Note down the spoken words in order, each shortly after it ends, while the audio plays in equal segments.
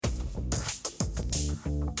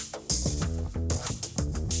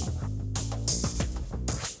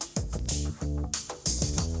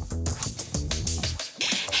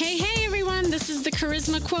Hey, everyone, this is the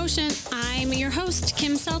Charisma Quotient. I'm your host,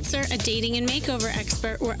 Kim Seltzer, a dating and makeover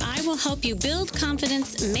expert, where I will help you build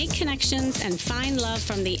confidence, make connections, and find love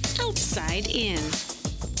from the outside in.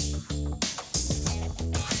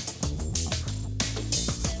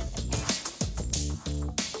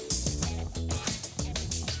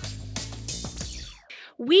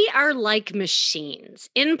 We are like machines: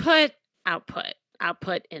 input, output,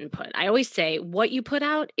 output, input. I always say what you put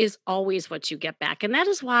out is always what you get back. And that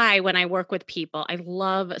is why when I work with people, I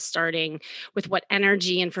love starting with what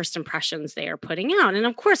energy and first impressions they are putting out. And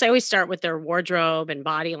of course, I always start with their wardrobe and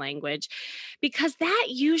body language because that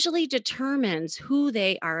usually determines who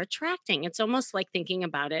they are attracting. It's almost like thinking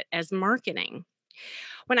about it as marketing.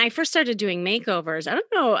 When I first started doing makeovers, I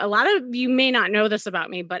don't know, a lot of you may not know this about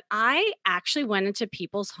me, but I actually went into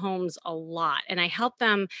people's homes a lot and I helped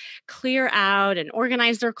them clear out and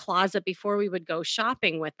organize their closet before we would go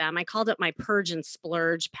shopping with them. I called it my purge and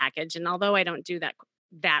splurge package. And although I don't do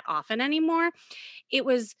that often anymore, it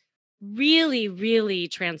was really, really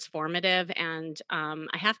transformative. And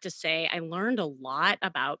I have to say, I learned a lot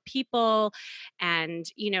about people. And,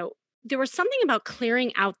 there was something about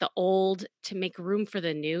clearing out the old to make room for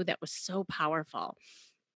the new that was so powerful.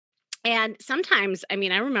 And sometimes, I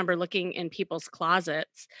remember looking in people's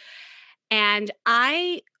closets and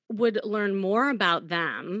I would learn more about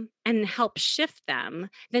them and help shift them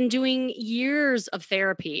than doing years of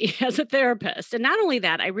therapy as a therapist. And not only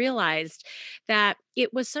that, I realized that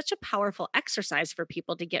it was such a powerful exercise for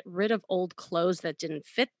people to get rid of old clothes that didn't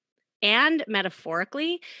fit and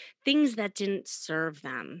metaphorically, things that didn't serve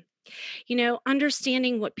them.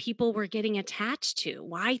 Understanding what people were getting attached to,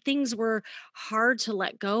 why things were hard to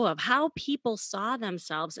let go of, how people saw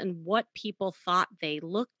themselves, and what people thought they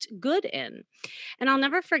looked good in. And I'll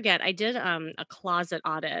never forget, I did a closet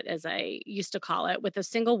audit, as I used to call it, with a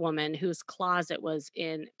single woman whose closet was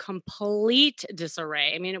in complete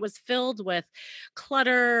disarray. It was filled with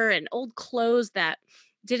clutter and old clothes that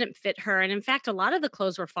didn't fit her. And in fact, a lot of the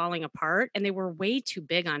clothes were falling apart and they were way too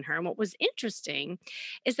big on her. And what was interesting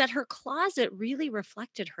is that her closet really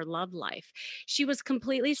reflected her love life. She was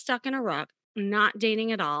completely stuck in a rut, not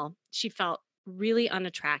dating at all. She felt really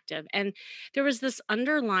unattractive. And there was this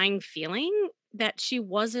underlying feeling that she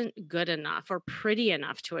wasn't good enough or pretty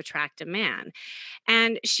enough to attract a man.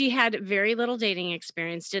 And she had very little dating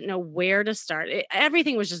experience, didn't know where to start.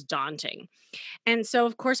 Everything was just daunting. And so,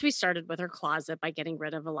 of course, we started with her closet by getting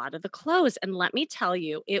rid of a lot of the clothes. And let me tell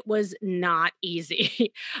you, it was not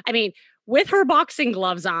easy. I mean, with her boxing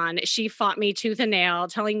gloves on, she fought me tooth and nail,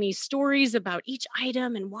 telling me stories about each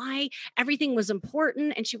item and why everything was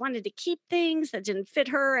important. And she wanted to keep things that didn't fit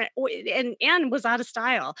her and was out of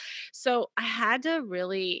style. So I had to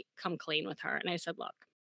really come clean with her. And I said, look,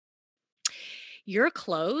 your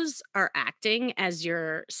clothes are acting as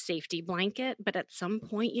your safety blanket, but at some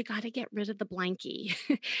point you got to get rid of the blankie.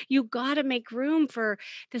 You got to make room for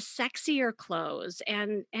the sexier clothes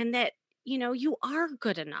and that you are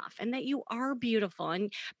good enough and that you are beautiful,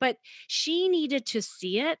 and but she needed to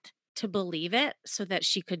see it to believe it so that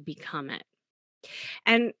she could become it.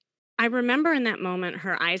 And I remember in that moment,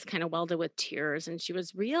 her eyes kind of welded with tears, and she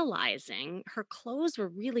was realizing her clothes were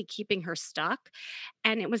really keeping her stuck.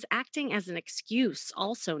 And it was acting as an excuse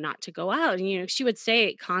also not to go out. And, she would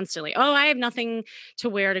say constantly, oh, I have nothing to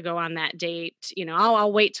wear to go on that date.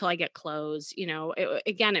 I'll wait till I get clothes.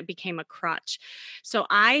 Again, it became a crutch. So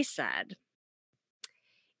I said,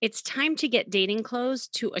 it's time to get dating clothes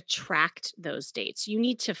to attract those dates. You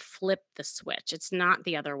need to flip the switch. It's not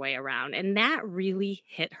the other way around. And that really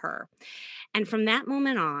hit her. And from that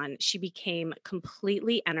moment on, she became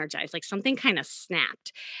completely energized, like something kind of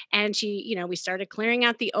snapped. And we started clearing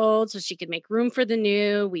out the old so she could make room for the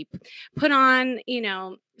new. We put on,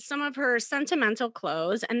 some of her sentimental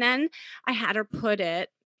clothes. And then I had her put it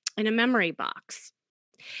in a memory box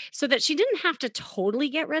so that she didn't have to totally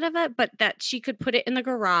get rid of it, but that she could put it in the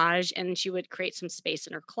garage and she would create some space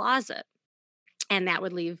in her closet. And that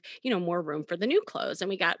would leave, more room for the new clothes. And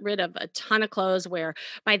we got rid of a ton of clothes where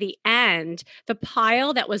by the end, the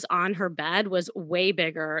pile that was on her bed was way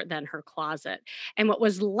bigger than her closet. And what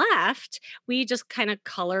was left, we just kind of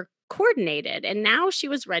color coordinated. And now she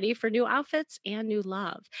was ready for new outfits and new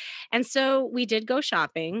love. And so we did go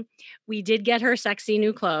shopping. We did get her sexy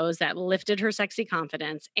new clothes that lifted her sexy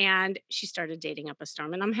confidence. And she started dating up a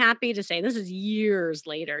storm. And I'm happy to say this is years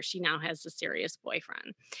later. She now has a serious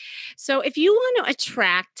boyfriend. So if you want to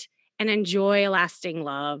attract and enjoy a lasting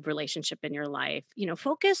love relationship in your life,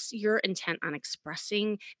 focus your intent on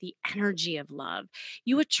expressing the energy of love.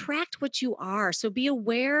 You attract what you are. So be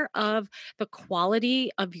aware of the quality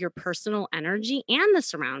of your personal energy and the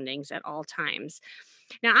surroundings at all times.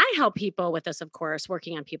 Now, I help people with this, of course,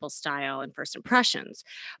 working on people's style and first impressions,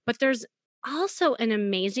 but there's also an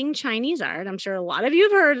amazing Chinese art. I'm sure a lot of you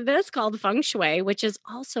have heard of this called feng shui, which is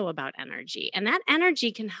also about energy. And that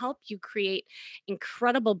energy can help you create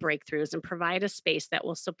incredible breakthroughs and provide a space that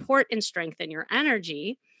will support and strengthen your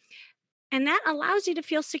energy, and that allows you to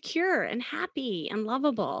feel secure and happy and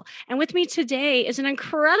lovable. And with me today is an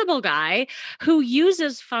incredible guy who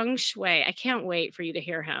uses feng shui. I can't wait for you to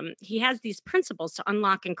hear him. He has these principles to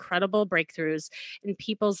unlock incredible breakthroughs in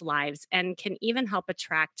people's lives and can even help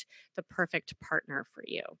attract the perfect partner for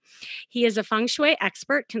you. He is a feng shui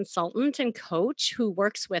expert, consultant, and coach who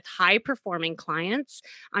works with high performing clients,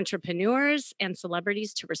 entrepreneurs, and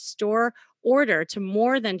celebrities to restore order to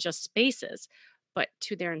more than just spaces, but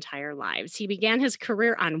to their entire lives. He began his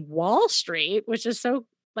career on Wall Street, which is so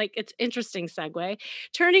like it's interesting segue,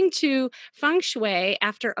 turning to feng shui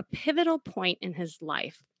after a pivotal point in his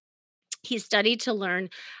life. He studied to learn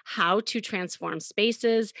how to transform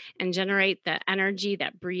spaces and generate the energy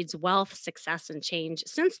that breeds wealth, success, and change.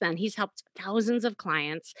 Since then, he's helped thousands of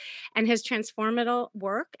clients, and his transformative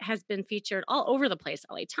work has been featured all over the place: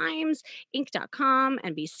 LA Times, Inc.com,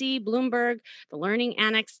 NBC, Bloomberg, The Learning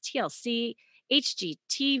Annex, TLC,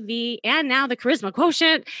 HGTV, and now the Charisma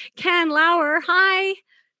Quotient. Ken Lauer, hi.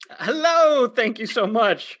 Hello. Thank you so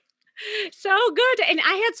much. So good. And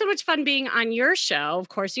I had so much fun being on your show. Of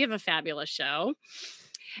course, you have a fabulous show.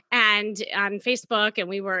 And on Facebook, and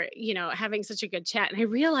we were, having such a good chat. And I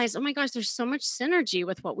realized, oh my gosh, there's so much synergy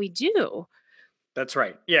with what we do. That's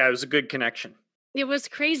right. Yeah, it was a good connection. It was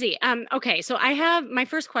crazy. Okay, so I have my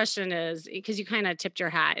first question is because you kind of tipped your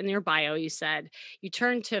hat in your bio. You said you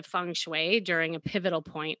turned to feng shui during a pivotal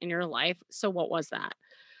point in your life. So what was that?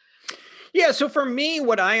 Yeah, so for me,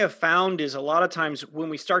 what I have found is a lot of times when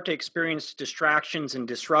we start to experience distractions and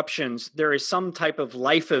disruptions, there is some type of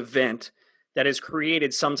life event that has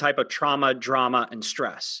created some type of trauma, drama, and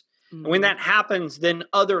stress. And when Mhm. that happens, then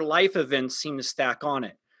other life events seem to stack on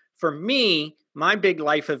it. For me, my big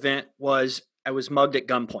life event was I was mugged at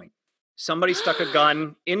gunpoint. Somebody stuck a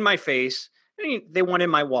gun in my face and they wanted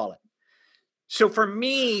my wallet. So for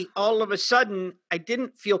me, all of a sudden, I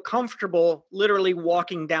didn't feel comfortable literally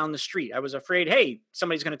walking down the street. I was afraid, hey,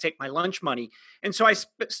 somebody's going to take my lunch money. And so I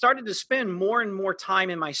started to spend more and more time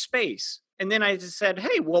in my space. And then I just said,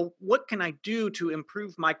 hey, well, what can I do to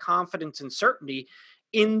improve my confidence and certainty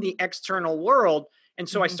in the external world? And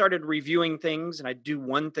so I Mhm. started reviewing things, and I'd do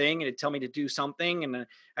one thing and it'd tell me to do something. And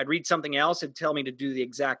I'd read something else and tell me to do the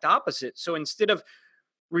exact opposite. So instead of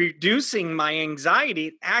reducing my anxiety,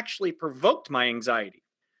 it actually provoked my anxiety.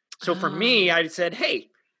 So for me, Oh. I said, hey,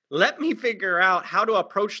 let me figure out how to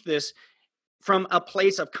approach this from a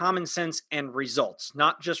place of common sense and results,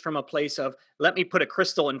 not just from a place of let me put a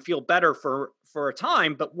crystal and feel better for a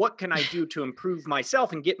time, but what can I do to improve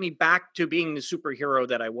myself and get me back to being the superhero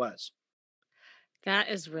that I was? That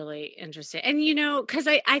is really interesting. And, because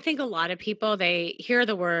I think a lot of people, they hear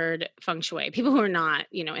the word feng shui, people who are not,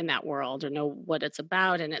 in that world or know what it's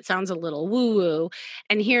about. And it sounds a little woo woo.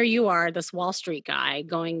 And here you are, this Wall Street guy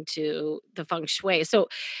going to the feng shui. So,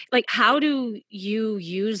 like, how do you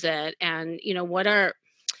use it? And, what are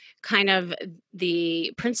kind of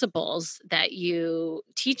the principles that you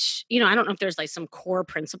teach? I don't know if there's like some core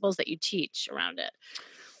principles that you teach around it.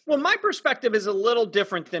 Well, my perspective is a little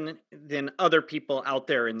different than other people out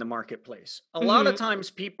there in the marketplace. A lot of Hmm. times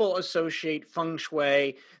people associate feng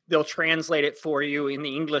shui, they'll translate it for you in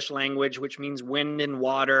the English language, which means wind and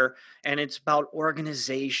water, and it's about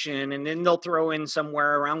organization, and then they'll throw in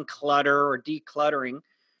somewhere around clutter or decluttering.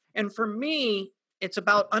 And for me, it's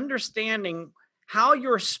about understanding how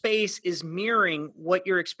your space is mirroring what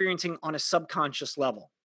you're experiencing on a subconscious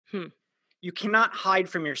level. Hmm. You cannot hide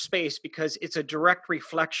from your space because it's a direct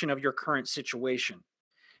reflection of your current situation.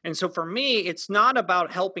 And so for me, it's not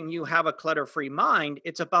about helping you have a clutter free mind.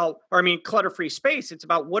 It's about, or I mean, clutter free space. It's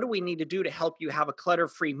about what do we need to do to help you have a clutter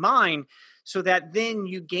free mind so that then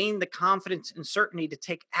you gain the confidence and certainty to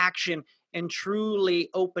take action and truly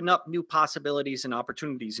open up new possibilities and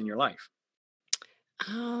opportunities in your life.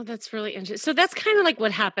 Oh, that's really interesting. So that's kind of like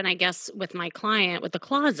what happened, I guess, with my client with the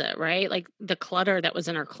closet, right? Like the clutter that was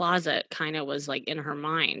in her closet kind of was like in her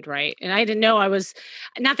mind, right? And I didn't know I was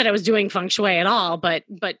not that I was doing feng shui at all, but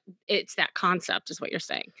it's that concept is what you're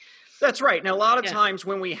saying. That's right. Now, a lot of Yeah. times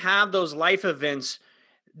when we have those life events,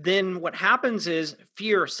 then what happens is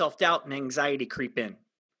fear, self doubt, and anxiety creep in.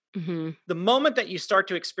 Hmm. The moment that you start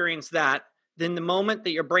to experience that, then the moment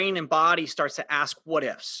that your brain and body starts to ask what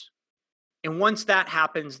ifs. And once that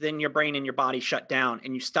happens, then your brain and your body shut down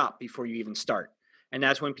and you stop before you even start. And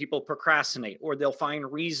that's when people procrastinate or they'll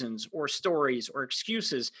find reasons or stories or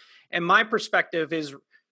excuses. And my perspective is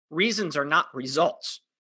reasons are not results.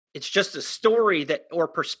 It's just a story that or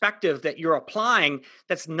perspective that you're applying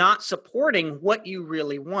that's not supporting what you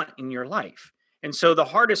really want in your life. And so the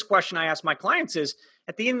hardest question I ask my clients is,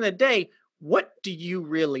 at the end of the day, what do you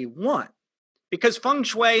really want? Because feng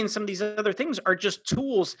shui and some of these other things are just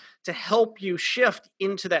tools to help you shift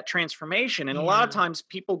into that transformation. And a lot of Yeah. times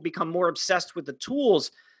people become more obsessed with the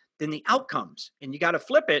tools than the outcomes. And you got to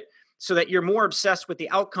flip it so that you're more obsessed with the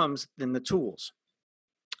outcomes than the tools.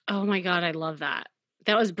 Oh my God, I love that.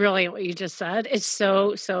 That was brilliant what you just said. It's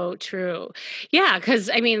so, so true. Yeah. Cause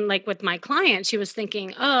I mean, like with my client, she was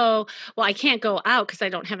thinking, oh, well, I can't go out because I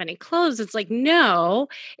don't have any clothes. It's like, no,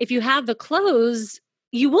 if you have the clothes,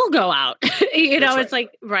 you will go out. That's It's right.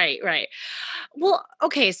 like, right, right. Well,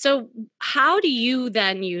 okay. So how do you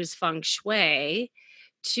then use feng shui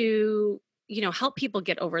to, help people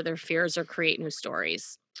get over their fears or create new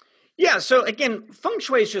stories? Yeah, so again, feng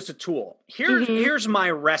shui is just a tool. Here's Hmm. here's my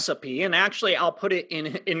recipe, and actually I'll put it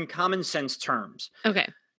in common sense terms. Okay.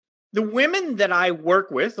 The women that I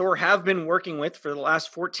work with or have been working with for the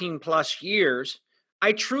last 14 plus years,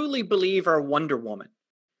 I truly believe are Wonder Woman.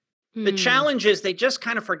 The Hmm. challenge is they just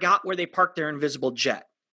kind of forgot where they parked their invisible jet.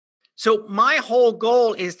 So my whole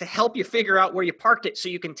goal is to help you figure out where you parked it so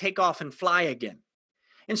you can take off and fly again.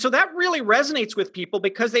 And so that really resonates with people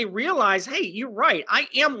because they realize, hey, you're right. I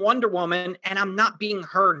am Wonder Woman and I'm not being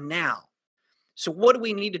her now. So what do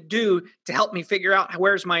we need to do to help me figure out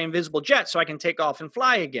where's my invisible jet so I can take off and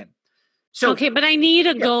fly again? So Okay, but I need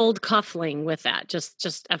a yeah, gold cuffling with that. Just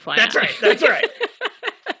that's FYI. right. That's right.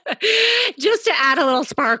 Just to add a little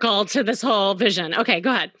sparkle to this whole vision. Okay,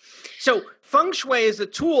 go ahead. So feng shui is a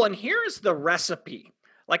tool, and here's the recipe.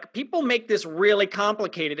 Like people make this really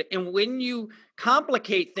complicated, and when you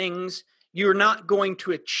complicate things, you're not going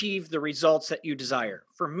to achieve the results that you desire.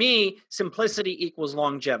 For me, simplicity equals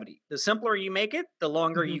longevity. The simpler you make it, the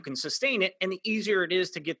longer you Mhm. can sustain it, and the easier it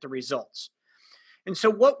is to get the results. And so,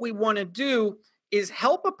 what we want to do is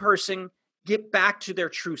help a person get back to their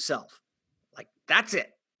true self. Like, that's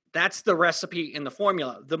it. That's the recipe in the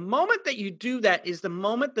formula. The moment that you do that is the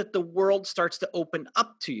moment that the world starts to open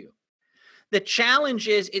up to you. The challenge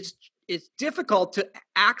is it's difficult to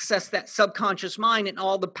access that subconscious mind and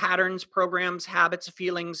all the patterns, programs, habits,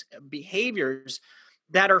 feelings, behaviors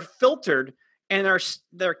that are filtered and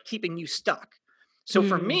they're keeping you stuck. So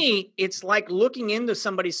for Mm. me, it's like looking into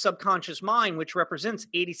somebody's subconscious mind, which represents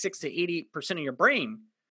 86 to 88% of your brain,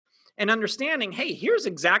 and understanding, hey, here's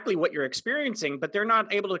exactly what you're experiencing, but they're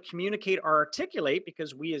not able to communicate or articulate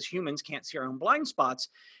because we as humans can't see our own blind spots.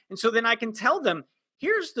 And so then I can tell them,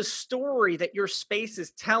 here's the story that your space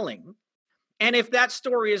is telling. And if that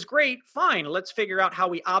story is great, fine, let's figure out how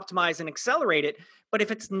we optimize and accelerate it. But if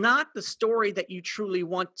it's not the story that you truly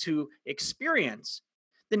want to experience,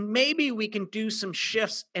 then maybe we can do some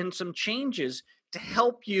shifts and some changes to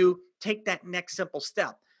help you take that next simple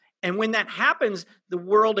step. And when that happens, the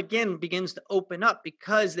world again begins to open up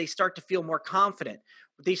because they start to feel more confident.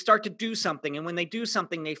 They start to do something. And when they do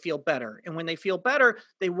something, they feel better. And when they feel better,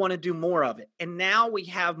 they want to do more of it. And now we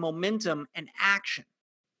have momentum and action,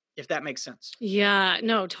 if that makes sense. Yeah,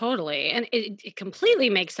 no, totally. And it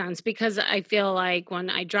completely makes sense because I feel like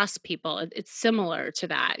when I dress people, it's similar to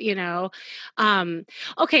that. Um,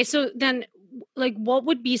 okay, so then like what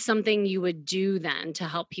would be something you would do then to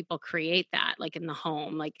help people create that like in the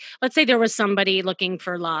home? Like let's say there was somebody looking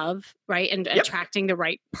for love, right? And Yep. attracting the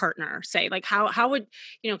right partner, say. Like how would,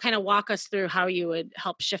 kind of walk us through how you would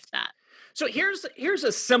help shift that? So here's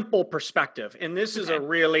a simple perspective, and this is a Okay.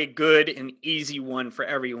 really good and easy one for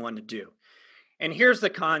everyone to do. And here's the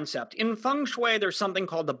concept. In feng shui, there's something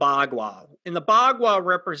called the bagua. And the bagua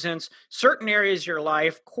represents certain areas of your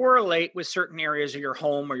life correlate with certain areas of your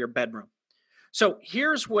home or your bedroom. So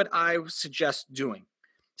here's what I suggest doing.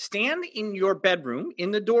 Stand in your bedroom in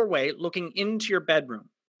the doorway looking into your bedroom.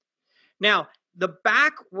 Now, the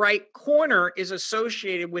back right corner is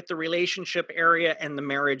associated with the relationship area and the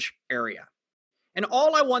marriage area. And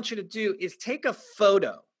all I want you to do is take a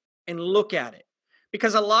photo and look at it.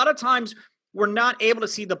 Because a lot of times we're not able to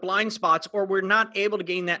see the blind spots or we're not able to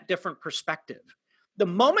gain that different perspective. The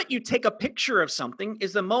moment you take a picture of something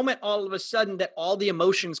is the moment all of a sudden that all the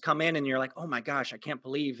emotions come in and you're like, oh my gosh, I can't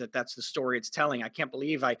believe that that's the story it's telling. I can't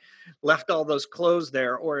believe I left all those clothes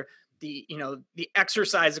there. Or the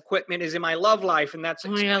exercise equipment is in my love life and that Oh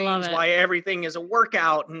my God, I love explains it. why everything is a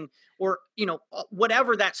workout, and or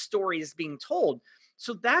whatever that story is being told.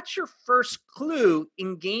 So that's your first clue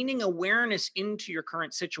in gaining awareness into your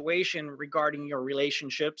current situation regarding your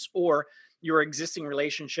relationships or your existing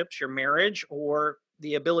relationships, your marriage, or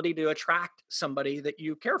the ability to attract somebody that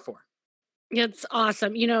you care for. It's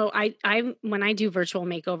awesome. I when I do virtual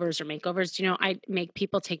makeovers, I make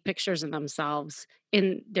people take pictures of themselves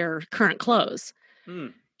in their current clothes. Hmm,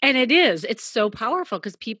 And it's so powerful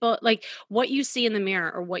because people like what you see in the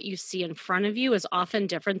mirror or what you see in front of you is often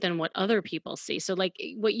different than what other people see. So, like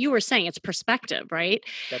what you were saying, it's perspective, right?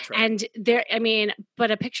 that's right. And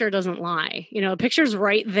but a picture doesn't lie. A picture's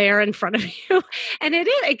right there in front of you. And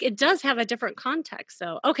it does have a different context.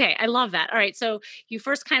 So, okay, I love that. All right. So, you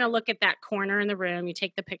first kind of look at that corner in the room, you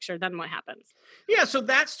take the picture, then what happens? Yeah, so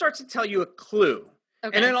that starts to tell you a clue.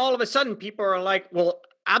 And Okay. then all of a sudden, people are like, well,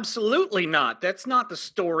 absolutely not. That's not the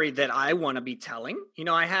story that I want to be telling.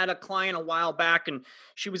 I had a client a while back and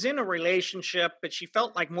she was in a relationship, but she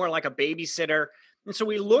felt like more like a babysitter. And so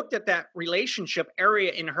we looked at that relationship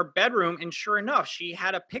area in her bedroom. And sure enough, she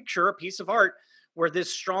had a picture, a piece of art where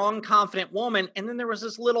this strong, confident woman, and then there was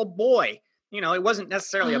this little boy. It wasn't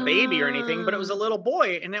necessarily a baby or anything, but it was a Ah. little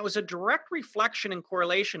boy. And it was a direct reflection and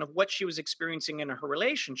correlation of what she was experiencing in her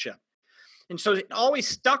relationship. And so it always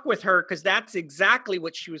stuck with her because that's exactly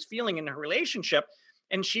what she was feeling in her relationship.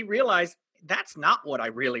 And she realized that's not what I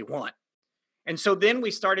really want. And so then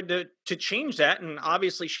we started to change that. And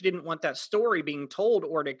obviously, she didn't want that story being told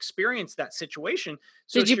or to experience that situation.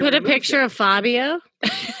 So Did you she put a removed picture it. of Fabio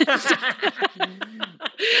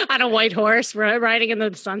on a white horse riding in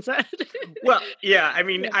the sunset? Well, yeah. I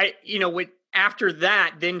mean, Yeah. after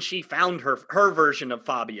that, then she found her version of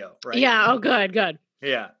Fabio, right? Yeah. Oh, good, good.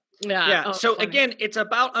 Yeah. Yeah. Yeah. Oh, So funny. again, it's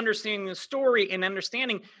about understanding the story and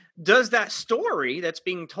understanding, does that story that's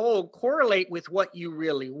being told correlate with what you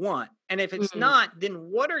really want? And if it's Mm. not, then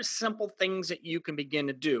what are simple things that you can begin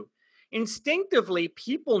to do? Instinctively,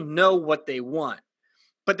 people know what they want.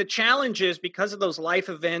 But the challenge is because of those life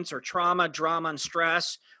events or trauma, drama, and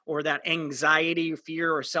stress, or that anxiety,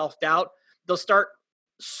 fear, or self doubt, they'll start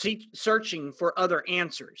searching for other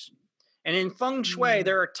answers. And in feng shui, Mm.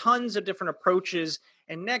 there are tons of different approaches.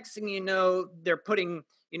 And next thing you know, they're putting,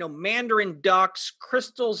 Mandarin ducks,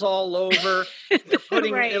 crystals all over. They're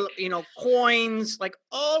putting, Right. coins, like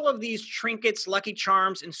all of these trinkets, lucky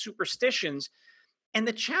charms, and superstitions. And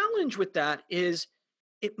the challenge with that is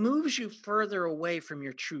it moves you further away from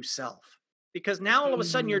your true self because now all of a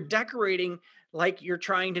sudden you're Mm. decorating like you're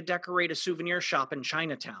trying to decorate a souvenir shop in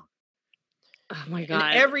Chinatown. Oh my And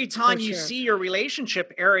God. every So time you true. see your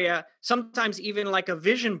relationship area, sometimes even like a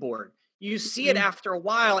vision board, you see it Mhm. after a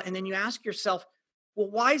while and then you ask yourself, well,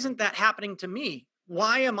 why isn't that happening to me?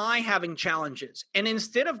 Why am I having challenges? And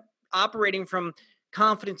instead of operating from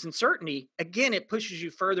confidence and certainty, again, it pushes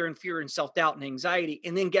you further in fear and self doubt and anxiety.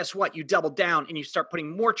 And then guess what? You double down and you start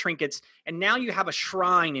putting more trinkets. And now you have a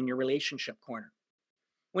shrine in your relationship corner.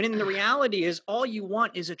 When in the reality is all you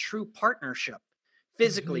want is a true partnership,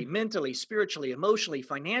 physically, Mhm. mentally, spiritually, emotionally,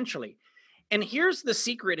 financially. And here's the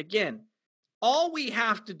secret again. All we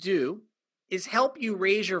have to do is help you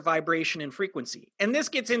raise your vibration and frequency. And this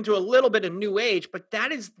gets into a little bit of new age, but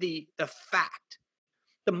that is the fact.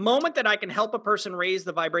 The moment that I can help a person raise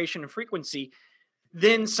the vibration and frequency,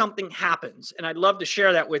 then something happens. And I'd love to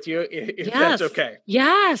share that with you if that's Yes. okay.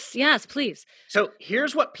 Yes. Yes. Please. So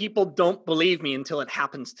here's what people don't believe me until it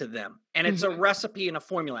happens to them. And it's a Mhm. recipe and a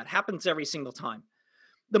formula. It happens every single time.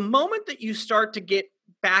 The moment that you start to get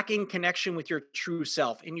back in connection with your true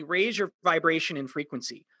self and you raise your vibration and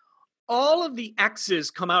frequency, all of the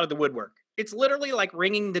X's come out of the woodwork. It's literally like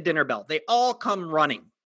ringing the dinner bell. They all come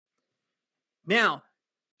running. Now,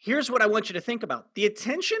 here's what I want you to think about. The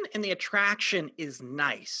attention and the attraction is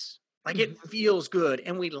nice. Like it Mhm. feels good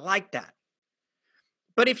and we like that.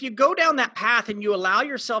 But if you go down that path and you allow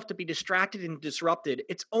yourself to be distracted and disrupted,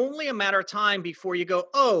 it's only a matter of time before you go,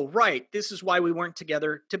 oh, right, this is why we weren't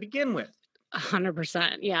together to begin with.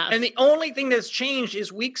 100%. And Yes. the only thing that's changed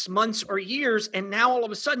is weeks, months, or years. And now all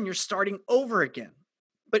of a sudden you're starting over again.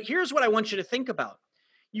 But here's what I want you to think about,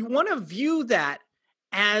 you want to view that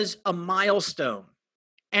as a milestone,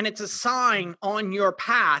 and it's a sign on your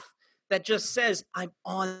path that just says, I'm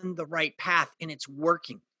on the right path and it's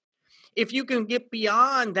working. If you can get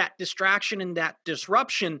beyond that distraction and that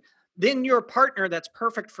disruption, then your partner that's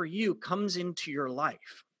perfect for you comes into your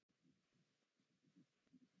life.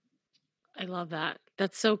 I love that.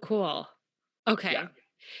 That's so cool. Yeah. Okay.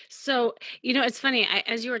 So, it's funny.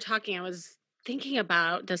 As you were talking, I was thinking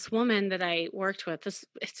about this woman that I worked with.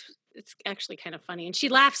 It's actually kind of funny, and she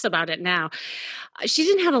laughs about it now. She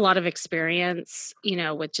didn't have a lot of experience,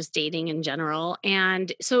 with just dating in general,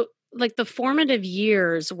 and so like the formative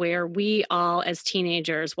years where we all as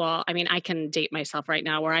teenagers, well, I mean, I can date myself right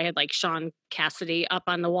now where I had like Sean Cassidy up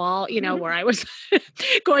on the wall, where I was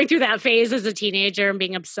going through that phase as a teenager and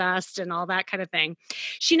being obsessed and all that kind of thing.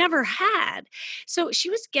 She never had. So she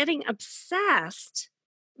was getting obsessed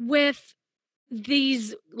with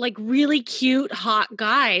these like really cute, hot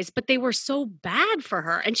guys, but they were so bad for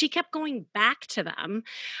her. And she kept going back to them,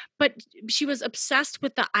 but she was obsessed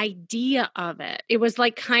with the idea of it. It was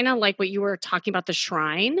like kind of like what you were talking about, the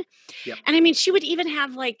shrine. Yep. And I mean, she would even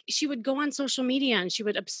have like, she would go on social media and she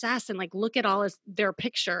would obsess and like look at all their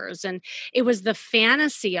pictures. And it was the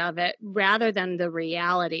fantasy of it rather than the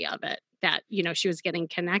reality of it that, she was getting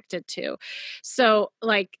connected to. So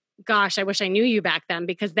like, gosh, I wish I knew you back then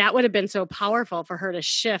because that would have been so powerful for her to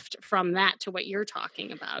shift from that to what you're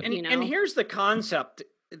talking about, And here's the concept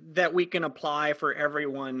that we can apply for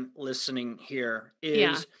everyone listening here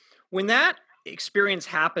is when that experience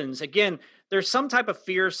happens, again, there's some type of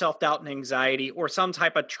fear, self-doubt, and anxiety, or some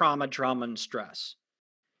type of trauma, drama, and stress.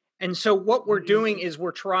 And so what we're doing is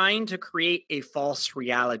we're trying to create a false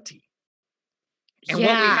reality. And what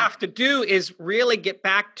we have to do is really get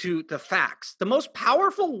back to the facts. The most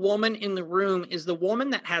powerful woman in the room is the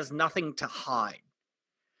woman that has nothing to hide.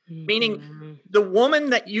 Meaning the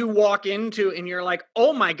woman that you walk into and you're like,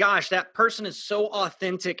 oh my gosh, that person is so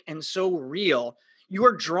authentic and so real. You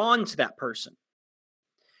are drawn to that person.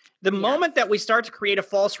 The moment that we start to create a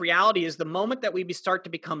false reality is the moment that we start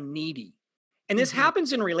to become needy. And this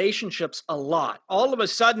happens in relationships a lot. All of a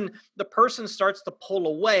sudden, the person starts to pull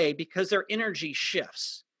away because their energy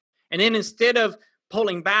shifts. And then instead of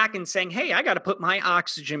pulling back and saying, hey, I got to put my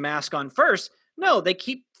oxygen mask on first, no, they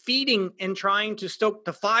keep feeding and trying to stoke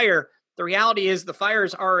the fire. The reality is the fire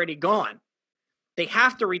is already gone. They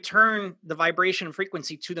have to return the vibration and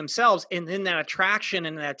frequency to themselves, and then that attraction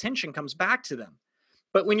and that attention comes back to them.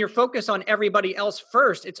 But when you're focused on everybody else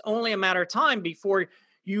first, it's only a matter of time before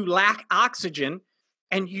you lack oxygen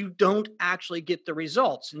and you don't actually get the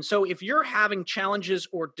results. And so if you're having challenges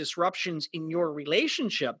or disruptions in your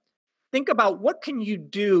relationship, think about what can you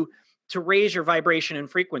do to raise your vibration and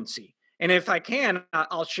frequency. And if I can,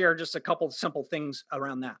 I'll share just a couple of simple things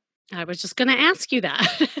around that. I was just going to ask you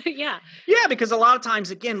that. Yeah, because a lot of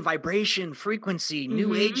times, again, vibration, frequency,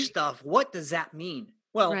 new age stuff, what does that mean?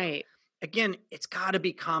 Well, again, it's got to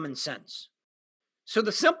be common sense. So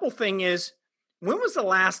the simple thing is, when was the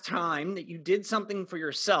last time that you did something for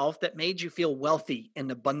yourself that made you feel wealthy and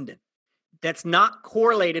abundant? That's not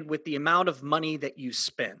correlated with the amount of money that you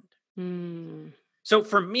spend. So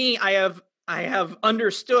for me, I have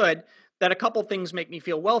understood that a couple things make me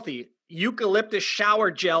feel wealthy. Eucalyptus shower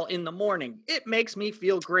gel in the morning. It makes me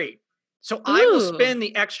feel great. So I will spend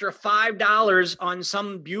the extra $5 on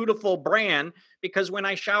some beautiful brand because when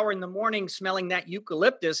I shower in the morning smelling that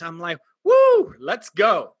eucalyptus, I'm like, woo, let's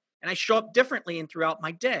go. And I show up differently and throughout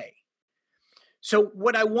my day. So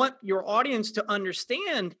what I want your audience to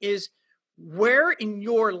understand is where in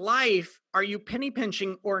your life are you penny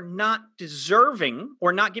pinching or not deserving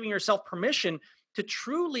or not giving yourself permission to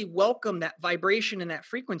truly welcome that vibration and that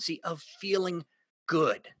frequency of feeling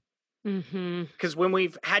good. Because when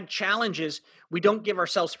we've had challenges, we don't give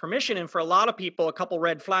ourselves permission. And for a lot of people, a couple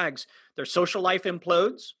red flags, their social life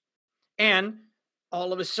implodes and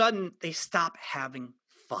all of a sudden they stop having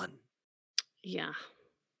fun.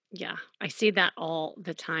 Yeah, I see that all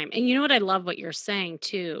the time. And you know what I love what you're saying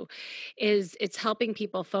too, is it's helping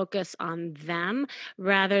people focus on them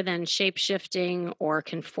rather than shape-shifting or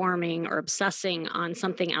conforming or obsessing on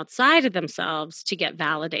something outside of themselves to get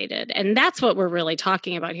validated. And that's what we're really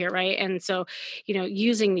talking about here, right? And so,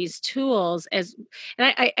 using these tools and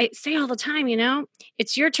I say all the time,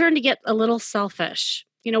 it's your turn to get a little selfish.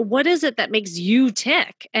 What is it that makes you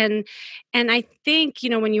tick? And I think,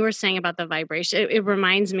 when you were saying about the vibration, it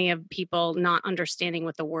reminds me of people not understanding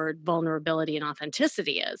what the word vulnerability and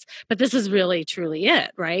authenticity is. But this is really, truly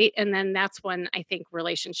it, right? And then that's when I think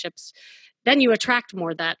relationships, then you attract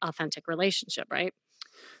more that authentic relationship, right?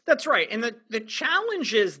 That's right. And the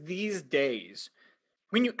challenge is these days,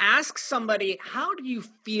 when you ask somebody, how do you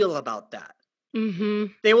feel about that?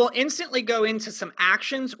 They will instantly go into some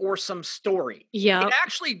actions or some story. They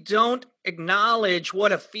actually don't acknowledge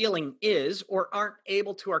what a feeling is or aren't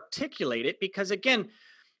able to articulate it because, again,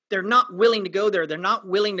 they're not willing to go there. They're not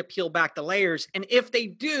willing to peel back the layers. And if they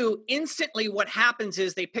do, instantly what happens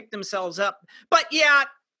is they pick themselves up. But yeah,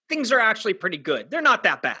 things are actually pretty good. They're not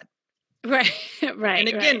that bad. Right. And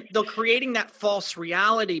again, they're creating that false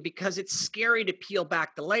reality because it's scary to peel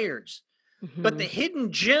back the layers. But the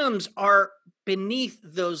hidden gems are beneath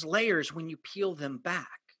those layers when you peel them back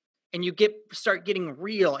and you start getting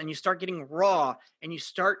real and you start getting raw and you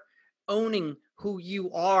start owning who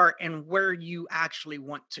you are and where you actually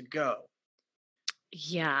want to go.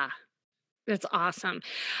 Yeah. That's awesome.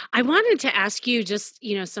 I wanted to ask you just,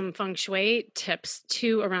 some feng shui tips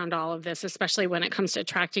too around all of this, especially when it comes to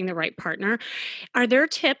attracting the right partner. Are there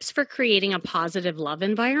tips for creating a positive love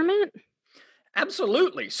environment?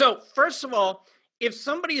 Absolutely. So, first of all, if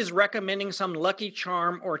somebody is recommending some lucky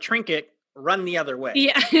charm or trinket, run the other way,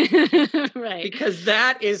 Yeah. Right. because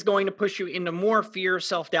that is going to push you into more fear,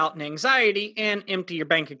 self doubt, and anxiety and empty your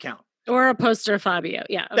bank account. Or a poster Fabio.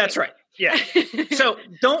 Yeah. That's Okay. right. Yeah. So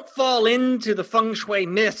don't fall into the feng shui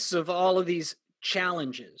myths of all of these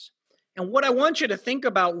challenges. And what I want you to think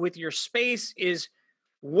about with your space is,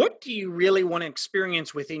 what do you really want to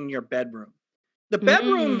experience within your bedroom? The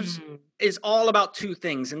bedrooms Mm. is all about two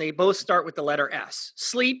things, and they both start with the letter S: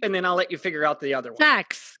 sleep, and then I'll let you figure out the other one.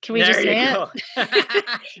 Sex. Can we just There you say go. it?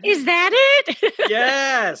 Is that it?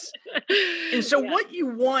 Yes. And so Yeah. what you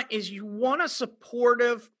want is, you want a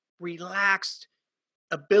supportive, relaxed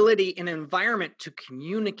ability and environment to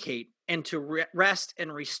communicate and to rest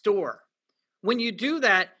and restore. When you do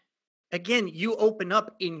that, again, you open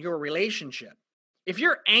up in your relationship. If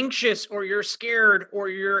you're anxious or you're scared or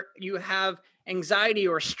you have anxiety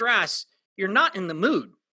or stress, you're not in the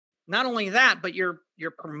mood. Not only that, but you're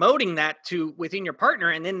promoting that to within your partner,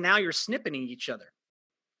 and then now you're snipping each other.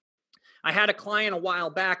 I had a client a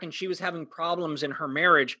while back, and she was having problems in her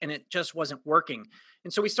marriage, and it just wasn't working.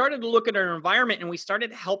 And so we started to look at her environment, and we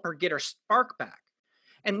started to help her get her spark back.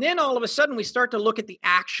 And then all of a sudden we start to look at the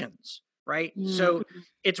actions, right? So Mm.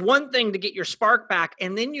 it's one thing to get your spark back,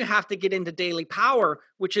 and then you have to get into daily power,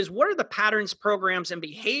 which is, what are the patterns, programs, and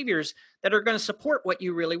behaviors that are going to support what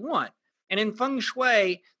you really want? And in feng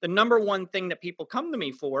shui, the number one thing that people come to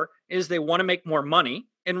me for is they want to make more money.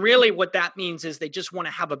 And really what that means is they just want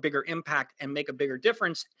to have a bigger impact and make a bigger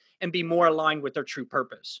difference and be more aligned with their true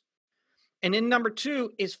purpose. And then number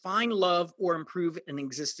two is find love or improve an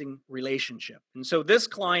existing relationship. And so this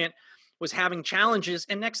client was having challenges,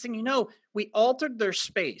 and next thing you know, we altered their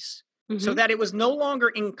space so Mhm. that it was no longer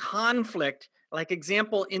in conflict. Like,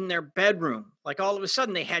 example, in their bedroom, like all of a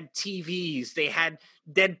sudden they had TVs, they had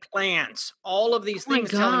dead plants, all of these Oh my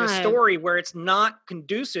things telling a God. story where it's not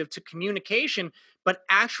conducive to communication, but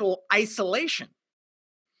actual isolation.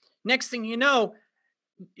 Next thing you know,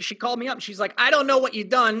 she called me up and she's like, I don't know what you've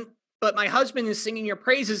done, but my husband is singing your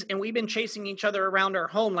praises, and we've been chasing each other around our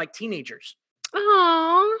home like teenagers.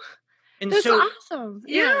 Oh, And that's so, awesome.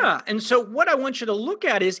 Yeah. yeah. And so, what I want you to look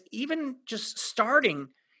at is, even just starting,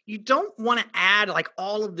 you don't want to add like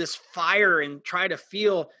all of this fire and try to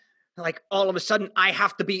feel like all of a sudden I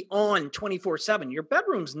have to be on 24/7. Your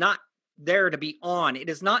bedroom's not there to be on. It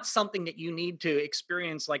is not something that you need to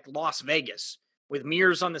experience like Las Vegas with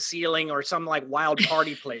mirrors on the ceiling or some like wild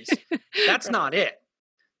party place. That's Right. not it.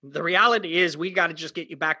 The reality is, we got to just get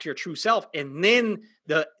you back to your true self, and then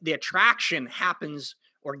the attraction happens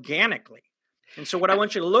organically. And so what I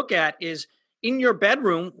want you to look at is, in your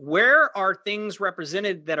bedroom, where are things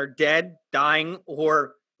represented that are dead, dying,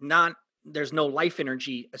 or not, there's no life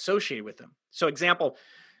energy associated with them. So example,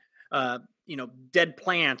 dead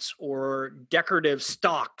plants or decorative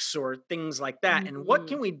stalks or things like that. And what Mhm.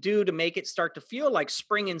 can we do to make it start to feel like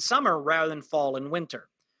spring and summer rather than fall and winter?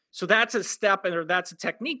 So that's a step, or that's a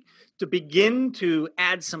technique to begin to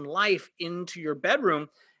add some life into your bedroom.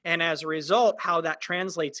 And as a result, how that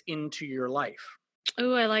translates into your life.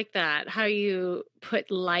 Oh, I like that. How you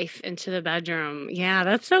put life into the bedroom. Yeah,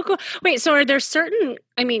 that's so cool. Wait, so are there certain,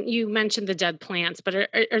 I mean, you mentioned the dead plants, but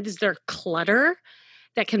is there clutter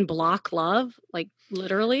that can block love, like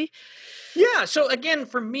literally? Yeah. So again,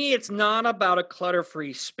 for me, it's not about a clutter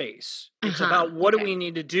free space. It's Uh-huh. about, what do Okay. we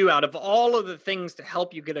need to do out of all of the things to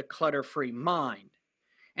help you get a clutter free mind.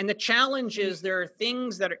 And the challenge Mm. is, there are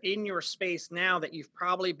things that are in your space now that you've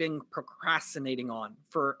probably been procrastinating on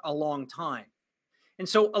for a long time. And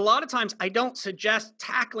so a lot of times I don't suggest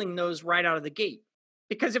tackling those right out of the gate.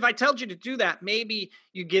 Because if I told you to do that, maybe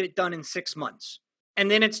you get it done in 6 months. And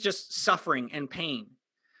then it's just suffering and pain.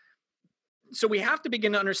 So we have to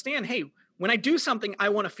begin to understand, hey, when I do something, I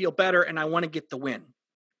want to feel better and I want to get the win.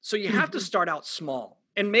 So you have to Mhm. start out small.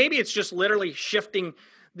 And maybe it's just literally shifting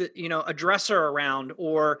a dresser around,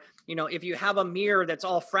 or, if you have a mirror that's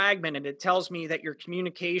all fragmented, it tells me that your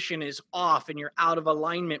communication is off and you're out of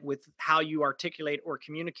alignment with how you articulate or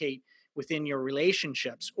communicate within your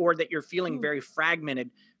relationships, or that you're feeling Mm. very fragmented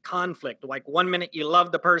conflict. Like, one minute you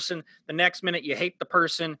love the person, the next minute you hate the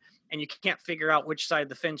person, and you can't figure out which side of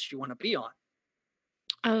the fence you want to be on.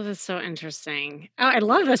 Oh, that's so interesting. Oh, I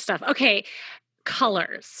love this stuff. Okay,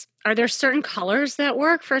 colors. Are there certain colors that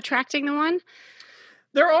work for attracting the one?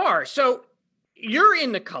 There are. So you're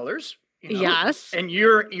into colors. Yes. and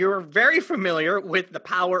you're very familiar with the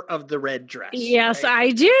power of the red dress, Yes, right?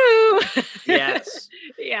 I do. Yes.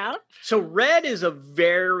 Yeah. So red is a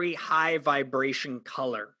very high vibration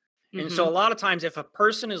color. And so a Hmm. lot of times if a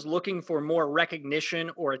person is looking for more recognition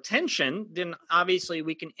or attention, then obviously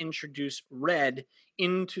we can introduce red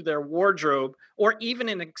into their wardrobe or even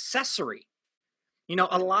an accessory.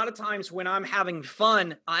 A lot of times when I'm having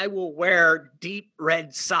fun, I will wear deep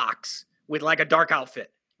red socks with like a dark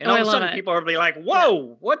outfit. And Oh, all I of a love sudden it. people are be like, Yeah.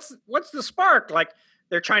 "Whoa, what's the spark?" Like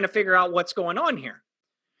they're trying to figure out what's going on here.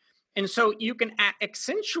 And so you can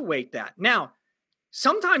accentuate that. Now,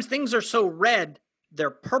 sometimes things are so red, they're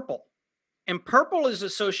purple. And purple is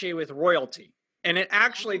associated with royalty. And it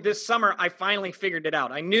actually, Oh. this summer, I finally figured it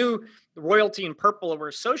out. I knew royalty and purple were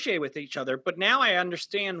associated with each other, but now I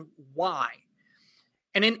understand why.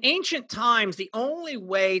 And in ancient times, the only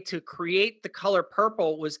way to create the color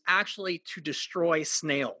purple was actually to destroy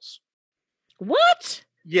snails. What?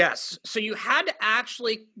 Yes. So you had to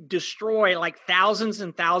actually destroy like thousands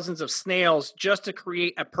and thousands of snails just to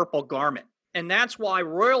create a purple garment. And that's why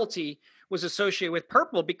royalty was associated with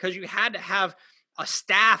purple, because you had to have a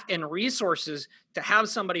staff and resources to have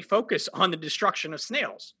somebody focus on the destruction of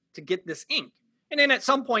snails to get this ink. And then at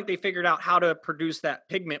some point, they figured out how to produce that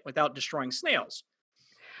pigment without destroying snails.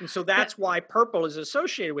 And so That that's why purple is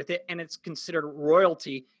associated with it. And it's considered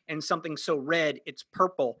royalty, and something so red, it's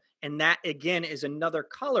purple. And that, again, is another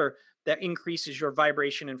color that increases your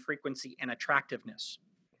vibration and frequency and attractiveness.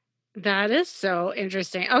 that is so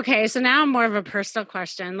interesting. Okay, so now more of a personal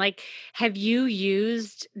question. Like, have you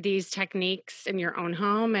used these techniques in your own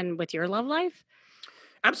home and with your love life?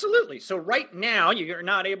 Absolutely. So, right now, you're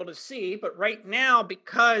not able to see, but right now,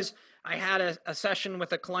 because I had a session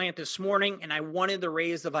with a client this morning and I wanted to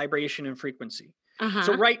raise the vibration and frequency. So,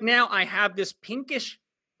 Uh-huh. right now, I have this pinkish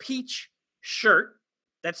peach shirt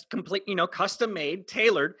that's complete, custom made,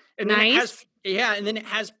 tailored. And then it has, Nice. yeah, and then it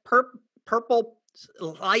has purple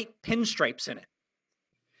light pinstripes in it.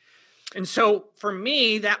 And so for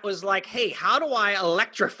me, that was like, hey, how do I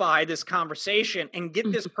electrify this conversation and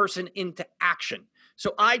get this person into action?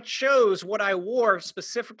 So I chose what I wore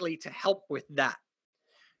specifically to help with that.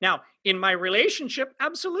 Now, in my relationship,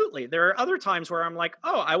 absolutely. There are other times where I'm like,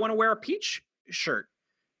 oh, I want to wear a peach shirt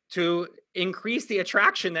to increase the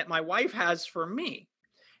attraction that my wife has for me.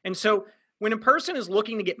 And so when a person is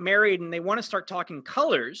looking to get married and they want to start talking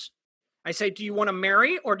colors, I say, do you want to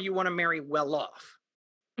marry or do you want to marry well off?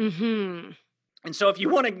 Mhm. And so if you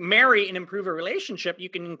want to marry and improve a relationship, you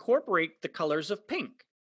can incorporate the colors of pink.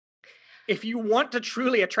 If you want to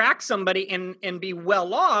truly attract somebody and be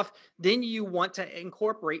well off, then you want to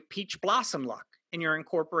incorporate peach blossom luck, and you're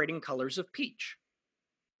incorporating colors of peach.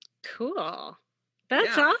 Cool.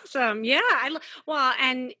 That's Yeah, awesome. Yeah, well,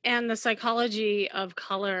 and the psychology of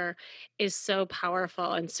color is so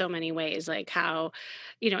powerful in so many ways, like how,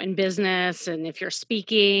 in business and if you're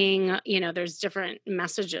speaking, there's different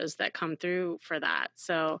messages that come through for that.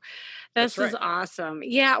 So that's this is right. awesome.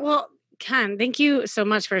 Yeah, well, Ken, thank you so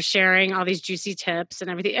much for sharing all these juicy tips and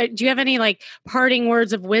everything. Do you have any like parting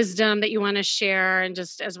words of wisdom that you want to share? And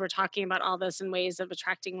just as we're talking about all this and ways of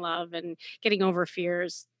attracting love and getting over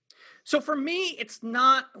fears. So for me, it's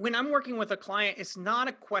not, when I'm working with a client, it's not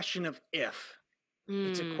a question of if,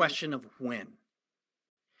 it's a Mm. question of when.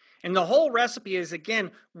 And the whole recipe is,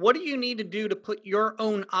 again, what do you need to do to put your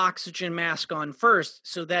own oxygen mask on first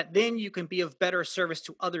so that then you can be of better service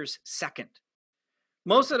to others second?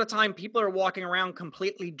 Most of the time, people are walking around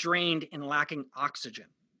completely drained and lacking oxygen.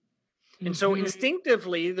 And so, Mhm.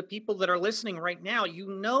 instinctively, the people that are listening right now, you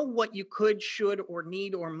know what you could, should, or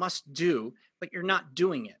need, or must do, but you're not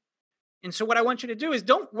doing it. And so, what I want you to do is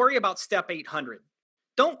don't worry about step 800.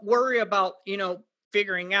 Don't worry about,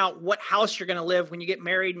 figuring out what house you're going to live when you get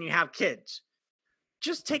married and you have kids.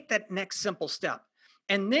 Just take that next simple step.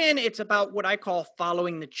 And then it's about what I call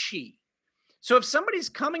following the chi. So if somebody's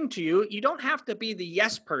coming to you, you don't have to be the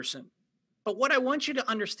yes person. But what I want you to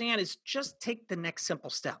understand is just take the next simple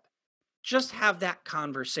step. Just have that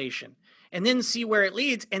conversation and then see where it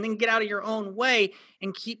leads, and then get out of your own way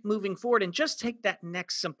and keep moving forward and just take that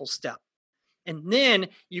next simple step. And then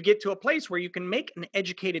you get to a place where you can make an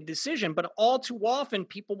educated decision, but all too often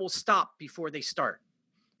people will stop before they start.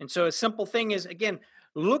 And so a simple thing is, again,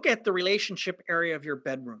 look at the relationship area of your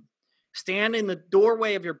bedroom. Stand in the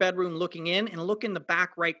doorway of your bedroom looking in, and look in the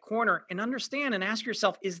back right corner and understand and ask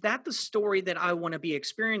yourself, is that the story that I want to be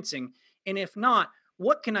experiencing? And if not,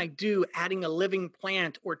 what can I do adding a living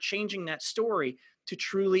plant or changing that story to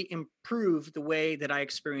truly improve the way that I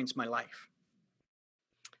experience my life?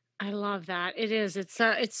 I love that. It is. It's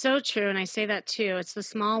so true, and I say that too. It's the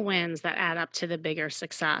small wins that add up to the bigger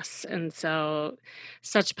success, and so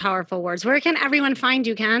such powerful words. Where can everyone find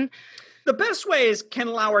you, Ken? The best way is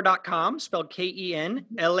kenlauer.com, spelled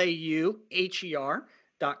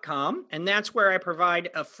KenLauher.com. And that's where I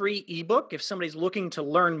provide a free ebook if somebody's looking to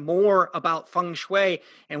learn more about feng shui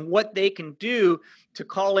and what they can do to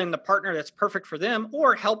call in the partner that's perfect for them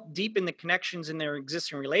or help deepen the connections in their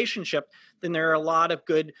existing relationship. Then there are a lot of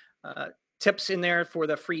good tips in there for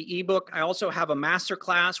the free ebook. I also have a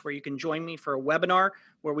masterclass where you can join me for a webinar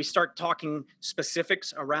where we start talking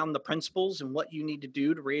specifics around the principles and what you need to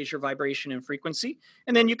do to raise your vibration and frequency.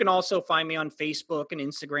 And then you can also find me on Facebook and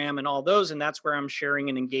Instagram and all those. And that's where I'm sharing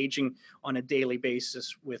and engaging on a daily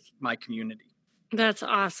basis with my community. That's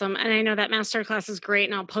awesome. And I know that masterclass is great,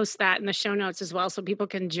 and I'll post that in the show notes as well so people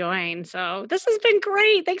can join. So this has been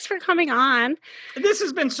great. Thanks for coming on. This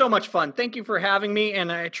has been so much fun. Thank you for having me.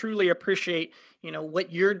 And I truly appreciate,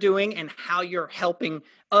 what you're doing and how you're helping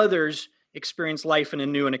others experience life in a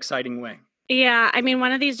new and exciting way. Yeah, I mean,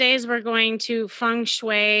 one of these days we're going to feng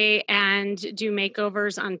shui and do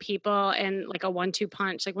makeovers on people and like a 1-2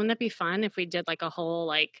 punch. Like, wouldn't that be fun if we did like a whole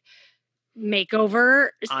like makeover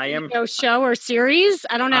show or series?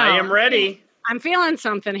 I don't know. I am ready. I'm feeling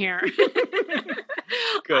something here.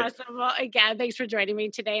 Good. Awesome. Well, again, thanks for joining me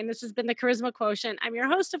today. And this has been the Charisma Quotient. I'm your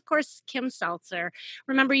host, of course, Kim Seltzer.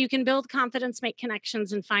 Remember, you can build confidence, make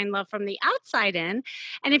connections, and find love from the outside in.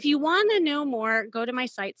 And if you want to know more, go to my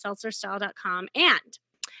site, seltzerstyle.com. And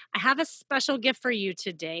I have a special gift for you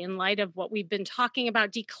today in light of what we've been talking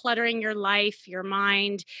about, decluttering your life, your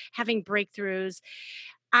mind, having breakthroughs.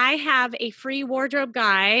 I have a free wardrobe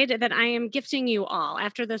guide that I am gifting you all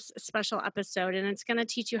after this special episode, and it's going to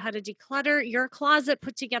teach you how to declutter your closet,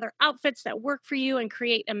 put together outfits that work for you, and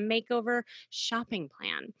create a makeover shopping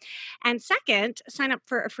plan. And second, sign up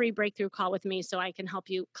for a free breakthrough call with me so I can help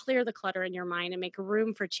you clear the clutter in your mind and make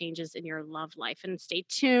room for changes in your love life. And stay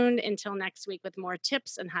tuned until next week with more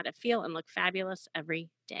tips on how to feel and look fabulous every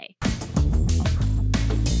day.